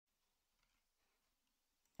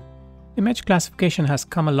Image classification has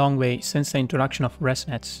come a long way since the introduction of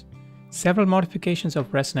ResNets. Several modifications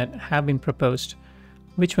of ResNet have been proposed,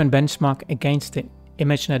 which when benchmarked against the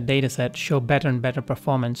ImageNet dataset show better and better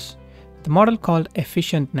performance. The model called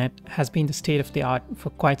EfficientNet has been the state of the art for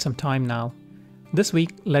quite some time now. This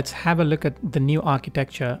week, let's have a look at the new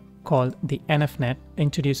architecture called the NFNet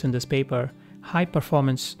introduced in this paper, High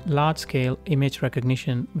Performance Large-Scale Image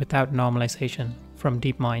Recognition Without Normalization from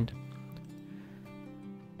DeepMind.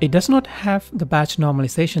 It does not have the batch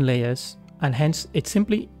normalization layers, and hence it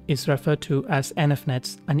simply is referred to as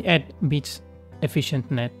NFNets and yet beats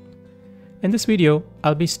EfficientNet. In this video,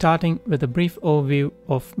 I'll be starting with a brief overview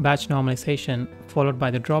of batch normalization, followed by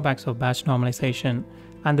the drawbacks of batch normalization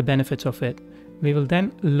and the benefits of it. We will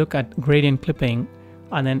then look at gradient clipping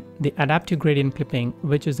and then the adaptive gradient clipping,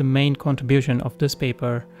 which is the main contribution of this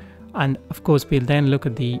paper. And of course, we'll then look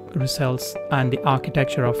at the results and the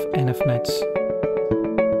architecture of NFNets.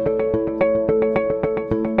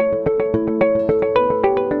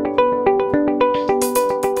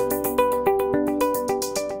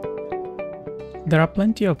 There are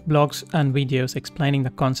plenty of blogs and videos explaining the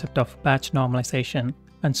concept of batch normalization,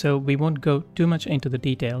 and so we won't go too much into the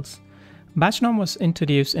details. Batch norm was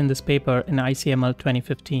introduced in this paper in ICML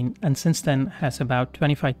 2015 and since then has about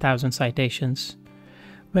 25,000 citations.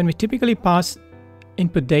 When we typically pass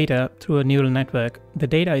input data through a neural network, the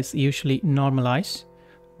data is usually normalized,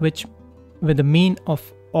 with the mean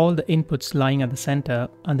of all the inputs lying at the center,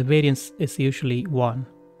 and the variance is usually 1.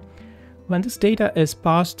 When this data is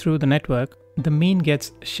passed through the network, the mean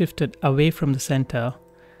gets shifted away from the center,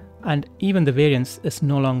 and even the variance is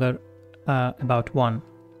no longer about 1.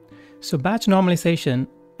 So batch normalization,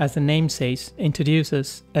 as the name says,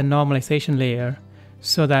 introduces a normalization layer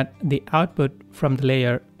so that the output from the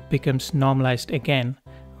layer becomes normalized again,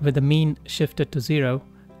 with the mean shifted to 0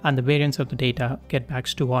 and the variance of the data get back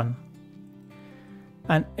to 1.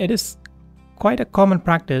 And it is quite a common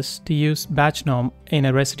practice to use batch norm in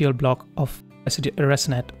a residual block of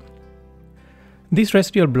ResNet. These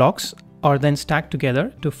residual blocks are then stacked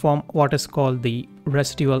together to form what is called the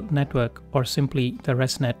residual network, or simply the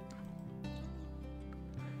ResNet.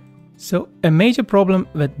 So a major problem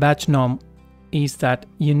with batch norm is that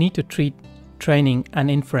you need to treat training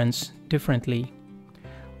and inference differently.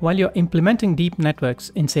 While you're implementing deep networks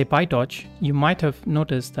in, say, PyTorch, you might have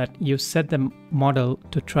noticed that you set the model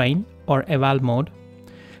to train or eval mode.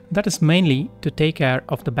 That is mainly to take care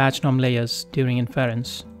of the batch norm layers during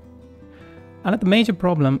inference. Another major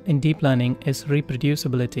problem in deep learning is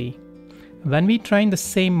reproducibility. When we train the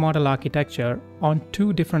same model architecture on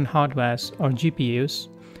two different hardwares or GPUs,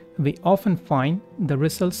 we often find the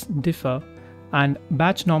results differ, and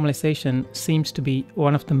batch normalization seems to be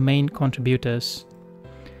one of the main contributors.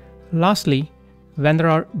 Lastly, when there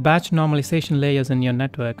are batch normalization layers in your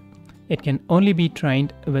network, it can only be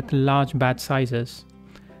trained with large batch sizes.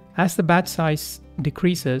 As the batch size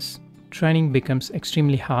decreases, training becomes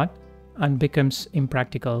extremely hard and becomes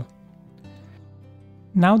impractical.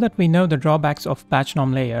 Now that we know the drawbacks of batch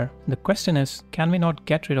norm layer, the question is, can we not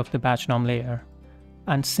get rid of the batch norm layer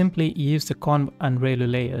and simply use the conv and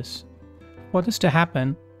ReLU layers? For this to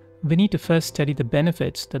happen, we need to first study the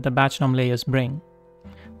benefits that the batch norm layers bring.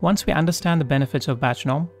 Once we understand the benefits of batch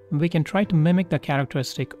norm, we can try to mimic the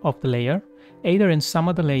characteristic of the layer, either in some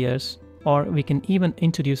other layers, or we can even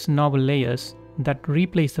introduce novel layers that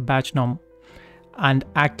replace the batch norm and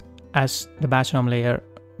act as the batch norm layer,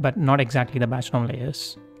 but not exactly the batch norm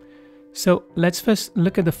layers. So let's first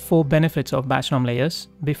look at the 4 benefits of batch norm layers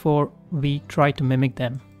before we try to mimic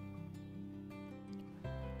them.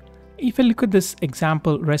 If we look at this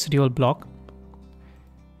example residual block,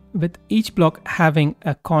 with each block having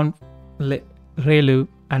a conv, ReLU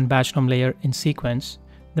and batch norm layer in sequence,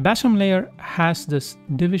 the batch norm layer has this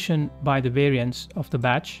division by the variance of the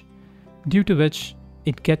batch, due to which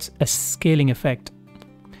it gets a scaling effect.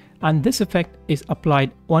 And this effect is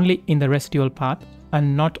applied only in the residual path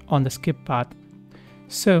and not on the skip path.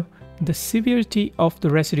 So the severity of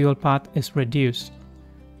the residual path is reduced.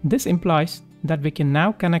 This implies that we can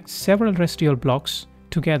now connect several residual blocks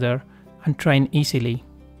together and train easily.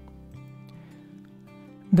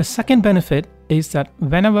 The second benefit is that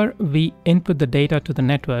whenever we input the data to the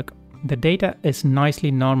network, the data is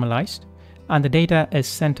nicely normalized and the data is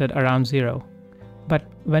centered around 0. But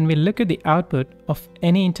when we look at the output of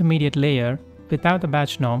any intermediate layer without the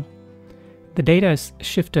batch norm, the data is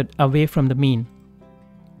shifted away from the mean.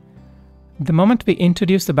 The moment we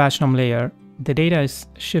introduce the batch norm layer, the data is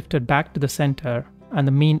shifted back to the center and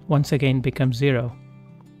the mean once again becomes 0.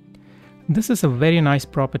 This is a very nice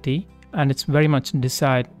property and it's very much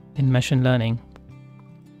desired in machine learning.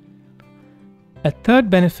 A third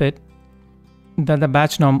benefit that the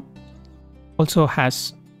batch norm also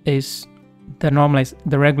has is the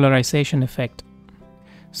regularization effect.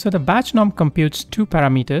 So the batch norm computes two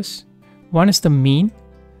parameters. One is the mean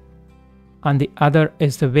and the other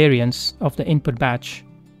is the variance of the input batch.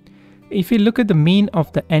 If we look at the mean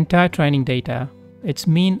of the entire training data, its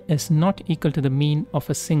mean is not equal to the mean of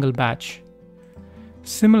a single batch.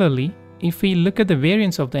 Similarly, if we look at the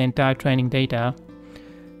variance of the entire training data,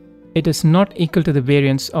 it is not equal to the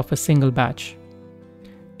variance of a single batch.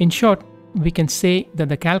 In short, we can say that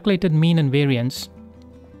the calculated mean and variance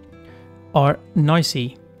are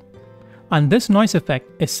noisy. And this noise effect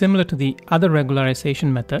is similar to the other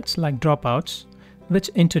regularization methods like dropouts, which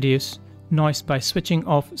introduce noise by switching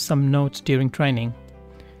off some nodes during training.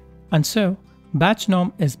 And so, batch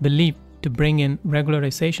norm is believed to bring in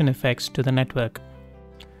regularization effects to the network.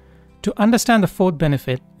 To understand the fourth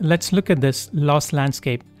benefit, let's look at this loss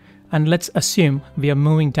landscape, and let's assume we are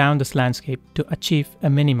moving down this landscape to achieve a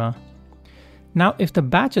minima. Now, if the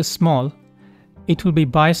batch is small, it will be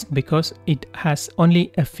biased because it has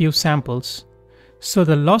only a few samples. So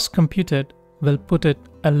the loss computed will put it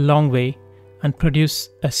a long way and produce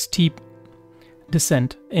a steep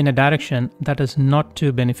descent in a direction that is not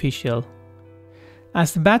too beneficial.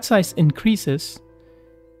 As the batch size increases,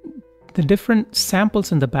 the different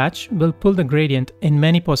samples in the batch will pull the gradient in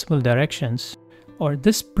many possible directions, or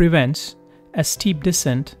this prevents a steep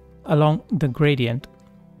descent along the gradient,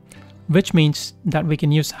 which means that we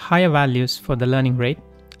can use higher values for the learning rate,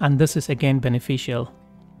 and this is again beneficial.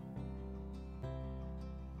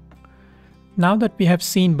 Now that we have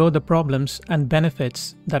seen both the problems and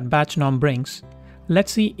benefits that batch norm brings,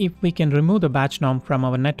 let's see if we can remove the batch norm from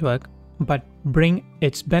our network but bring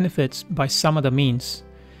its benefits by some other means.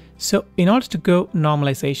 So in order to go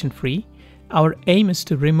normalization free, our aim is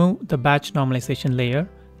to remove the batch normalization layer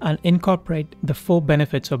and incorporate the 4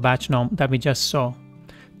 benefits of batch norm that we just saw.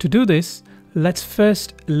 To do this, let's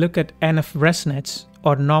first look at NFResNets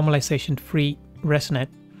or Normalization-FreeResNet,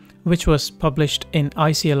 which was published in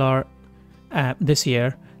ICLR this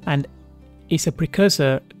year and is a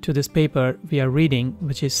precursor to this paper we are reading,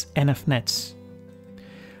 which is NFNets.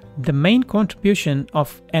 The main contribution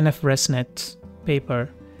of NFResNets paper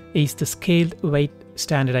is the scaled weight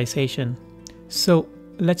standardization. So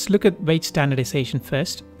let's look at weight standardization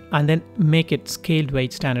first and then make it scaled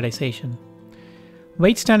weight standardization.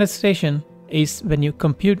 Weight standardization is when you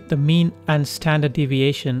compute the mean and standard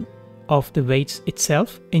deviation of the weights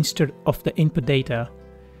itself instead of the input data.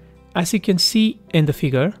 As you can see in the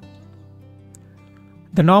figure,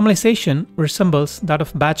 the normalization resembles that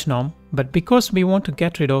of batch norm, but because we want to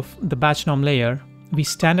get rid of the batch norm layer, we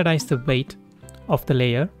standardize the weight of the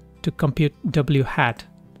layer to compute W hat.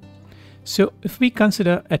 So if we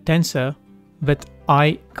consider a tensor with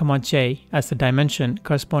I, j as the dimension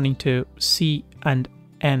corresponding to C and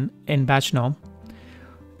N in batch norm,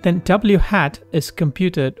 then W hat is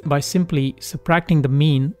computed by simply subtracting the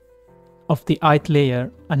mean of the ith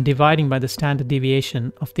layer and dividing by the standard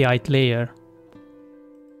deviation of the ith layer.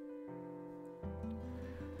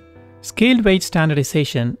 Scaled weight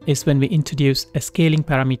standardization is when we introduce a scaling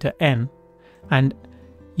parameter n and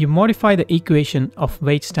you modify the equation of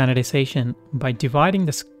weight standardization by dividing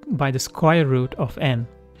by the square root of n.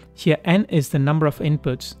 Here n is the number of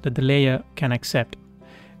inputs that the layer can accept.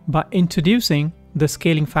 By introducing the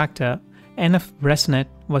scaling factor, NFResNet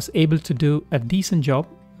was able to do a decent job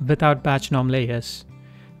without batch norm layers.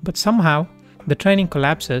 But somehow, the training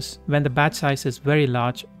collapses when the batch size is very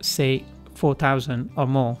large, say 4000 or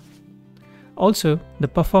more. Also, the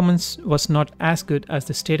performance was not as good as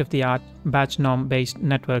the state-of-the-art batch norm-based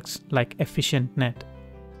networks like EfficientNet.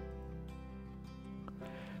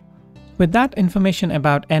 With that information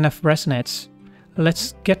about NFResNets,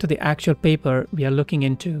 let's get to the actual paper we are looking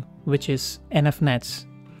into, which is NFNets.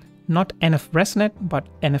 Not NFResNet, but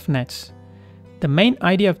NFNets. The main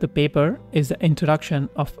idea of the paper is the introduction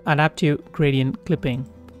of adaptive gradient clipping.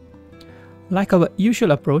 Like our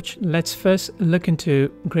usual approach, let's first look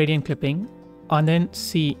into gradient clipping and then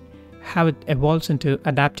see how it evolves into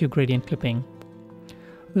adaptive gradient clipping.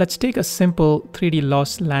 Let's take a simple 3D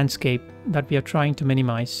loss landscape that we are trying to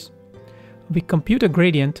minimize. We compute a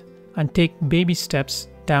gradient and take baby steps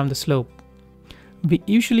down the slope. We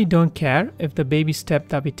usually don't care if the baby step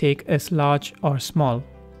that we take is large or small.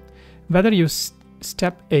 Whether your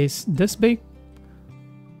step is this big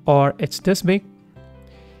or it's this big,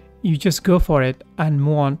 you just go for it and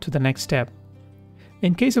move on to the next step.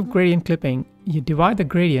 In case of gradient clipping, you divide the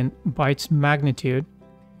gradient by its magnitude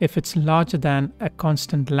if it's larger than a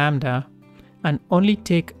constant lambda and only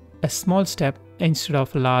take a small step instead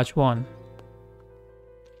of a large one.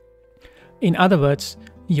 In other words,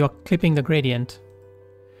 you're clipping the gradient.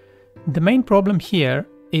 The main problem here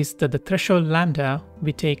is that the threshold lambda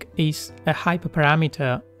we take is a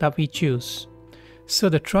hyperparameter that we choose. So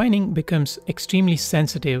the training becomes extremely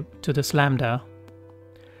sensitive to this lambda.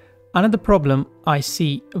 Another problem I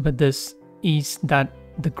see with this is that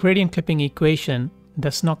the gradient clipping equation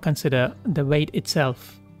does not consider the weight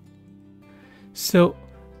itself. So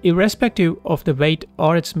irrespective of the weight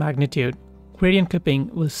or its magnitude, gradient clipping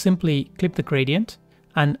will simply clip the gradient,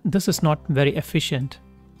 and this is not very efficient.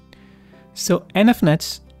 So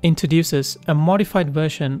NFNets introduces a modified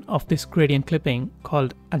version of this gradient clipping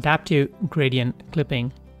called adaptive gradient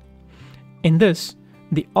clipping. In this,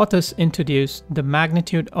 the authors introduce the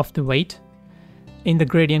magnitude of the weight in the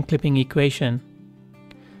gradient clipping equation.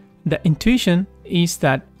 The intuition is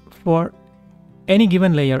that for any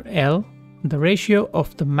given layer L, the ratio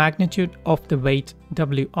of the magnitude of the weight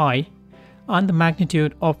Wi and the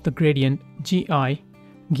magnitude of the gradient Gi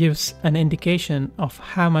gives an indication of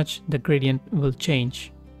how much the gradient will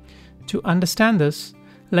change. To understand this,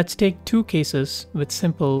 let's take two cases with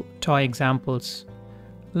simple toy examples.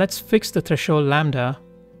 Let's fix the threshold lambda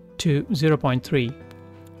to 0.3.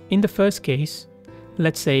 In the first case,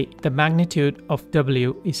 let's say the magnitude of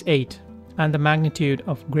W is 8 and the magnitude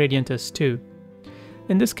of gradient is 2.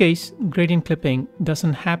 In this case, gradient clipping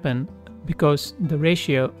doesn't happen because the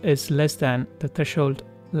ratio is less than the threshold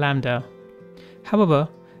lambda. However,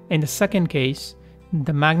 in the second case,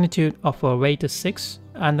 the magnitude of our weight is 6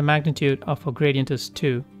 and the magnitude of our gradient is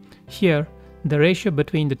 2. Here, the ratio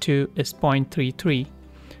between the two is 0.33,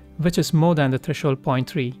 which is more than the threshold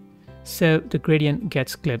 0.3, so the gradient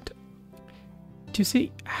gets clipped. To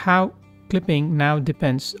see how clipping now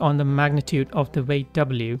depends on the magnitude of the weight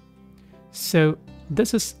W, so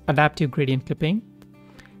this is adaptive gradient clipping,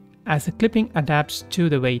 as the clipping adapts to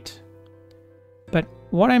the weight. But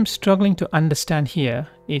what I'm struggling to understand here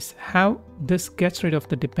is how this gets rid of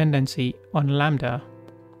the dependency on lambda.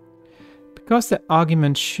 Because the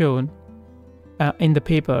argument shown in the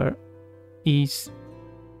paper is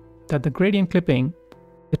that the gradient clipping,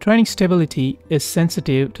 the training stability is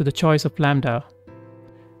sensitive to the choice of lambda,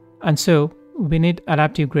 and so we need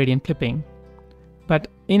adaptive gradient clipping. But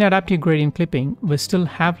in adaptive gradient clipping, we still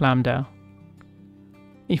have lambda.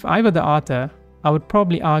 If I were the author, I would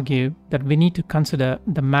probably argue that we need to consider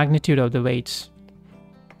the magnitude of the weights.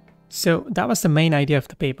 So that was the main idea of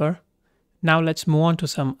the paper. Now let's move on to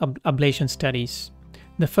some ablation studies.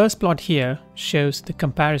 The first plot here shows the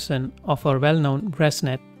comparison of our well-known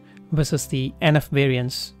ResNet versus the NF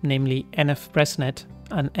variants, namely NFResNet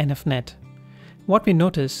and NFNet. What we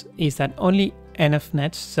notice is that only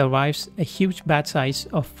NFNets survives a huge batch size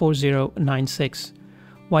of 4096,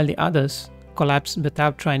 while the others collapse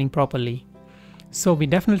without training properly. So we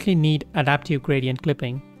definitely need adaptive gradient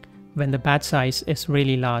clipping when the batch size is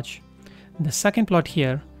really large. The second plot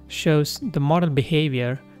here shows the model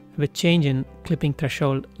behavior with change in clipping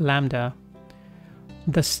threshold lambda.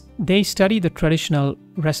 Thus, they study the traditional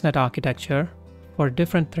ResNet architecture for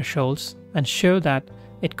different thresholds and show that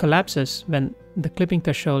it collapses when the clipping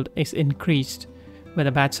threshold is increased with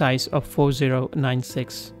a batch size of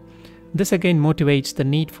 4096. This again motivates the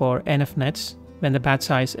need for NFNets when the batch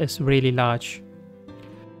size is really large.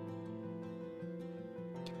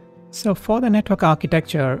 So for the network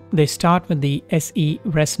architecture, they start with the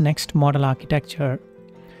SE-ResNext model architecture.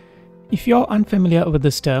 If you're unfamiliar with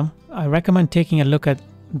this term, I recommend taking a look at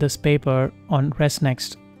this paper on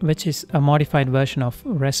ResNext, which is a modified version of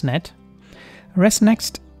ResNet.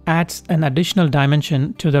 ResNext adds an additional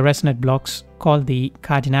dimension to the ResNet blocks called the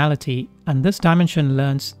cardinality, and this dimension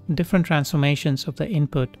learns different transformations of the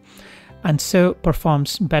input and so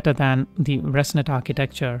performs better than the ResNet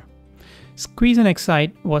architecture. Squeeze and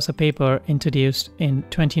Excite was a paper introduced in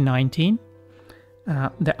 2019.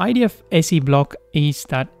 The idea of AC block is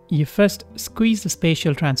that you first squeeze the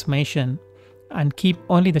spatial transformation and keep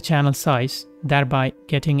only the channel size, thereby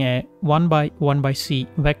getting a 1 by 1 by C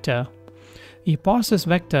vector. You pass this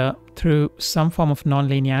vector through some form of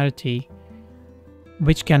nonlinearity,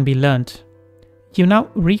 which can be learned. You now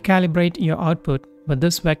recalibrate your output with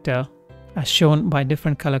this vector as shown by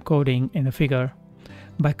different color coding in the figure.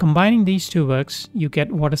 By combining these two works, you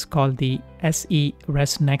get what is called the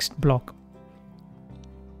SE-ResNext block.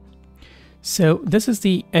 So this is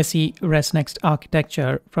the SE-ResNext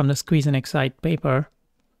architecture from the Squeeze and Excite paper.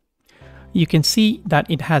 You can see that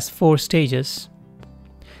it has 4 stages.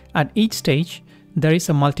 At each stage, there is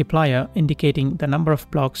a multiplier indicating the number of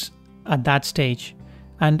blocks at that stage,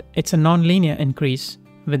 and it's a nonlinear increase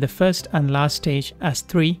with the first and last stage as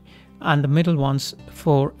 3 and the middle ones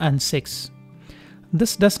 4 and 6.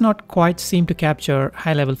 This does not quite seem to capture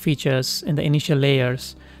high-level features in the initial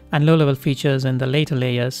layers and low-level features in the later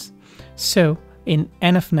layers. So in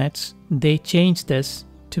NFNets, they changed this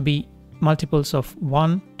to be multiples of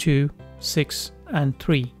 1, 2, 6, and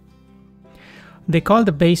 3. They call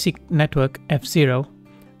the basic network F0,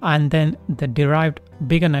 and then the derived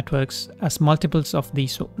bigger networks as multiples of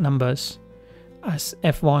these numbers, as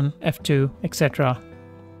F1, F2, etc.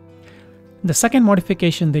 The second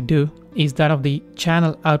modification they do is that of the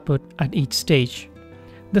channel output at each stage.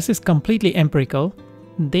 This is completely empirical.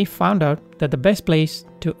 They found out that the best place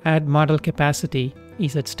to add model capacity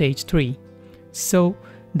is at stage 3. So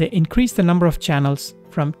they increased the number of channels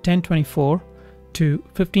from 1024 to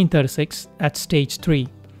 1536 at stage 3.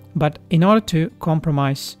 But in order to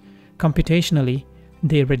compromise computationally,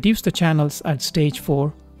 they reduced the channels at stage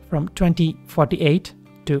 4 from 2048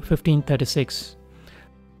 to 1536.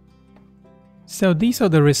 So these are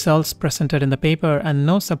the results presented in the paper, and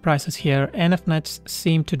no surprises here. NFNets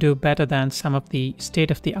seem to do better than some of the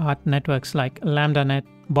state-of-the-art networks like LambdaNet,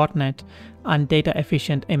 BotNet, and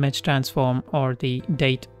data-efficient image transform, or the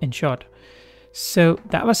DATE in short. So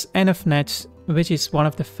that was NFNets, which is one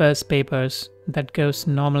of the first papers that goes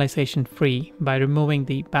normalization-free by removing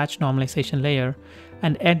the batch normalization layer,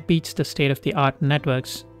 and it beats the state-of-the-art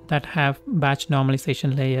networks that have batch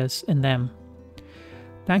normalization layers in them.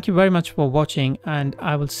 Thank you very much for watching, and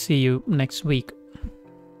I will see you next week.